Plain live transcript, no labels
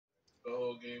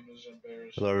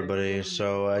Hello, everybody.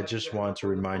 So I just want to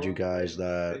remind you guys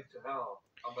that,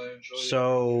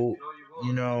 so,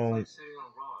 you know,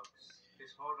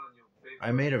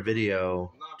 I made a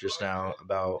video just now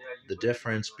about the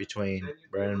difference between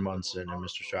Brandon Munson and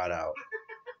Mr. Shoutout.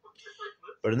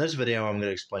 But in this video, I'm going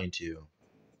to explain to you.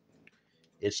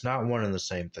 It's not one and the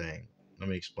same thing. Let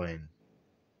me explain.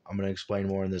 I'm going to explain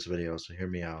more in this video, so hear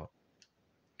me out.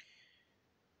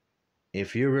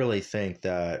 If you really think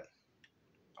that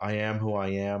I am who I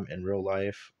am in real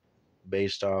life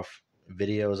based off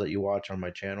videos that you watch on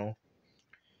my channel,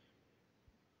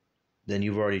 then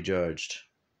you've already judged.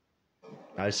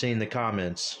 I've seen the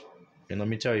comments, and let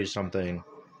me tell you something.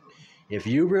 If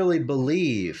you really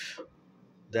believe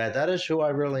that that is who I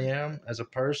really am as a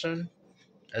person,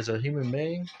 as a human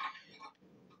being,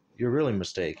 you're really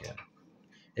mistaken.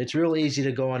 It's real easy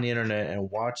to go on the internet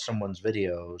and watch someone's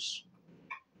videos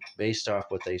based off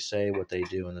what they say, what they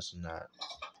do, and this and that,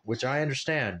 which I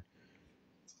understand.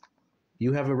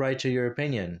 You have a right to your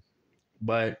opinion,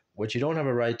 but what you don't have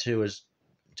a right to is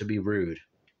to be rude.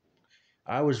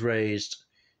 I was raised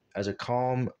as a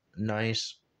calm,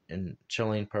 nice, and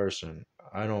chilling person.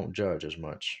 I don't judge as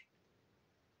much.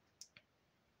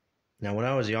 Now, when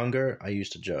I was younger, I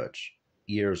used to judge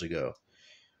years ago.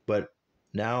 But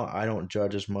now I don't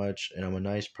judge as much, and I'm a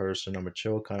nice person. I'm a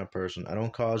chill kind of person. I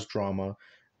don't cause drama.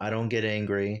 I don't get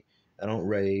angry. I don't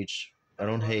rage. I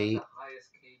don't hate.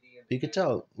 You can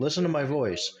tell. Listen to my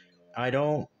voice. I'm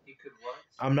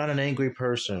not an angry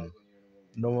person.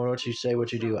 No matter what you say,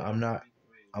 what you do, I'm not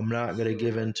going to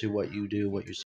give in to what you do, what you say.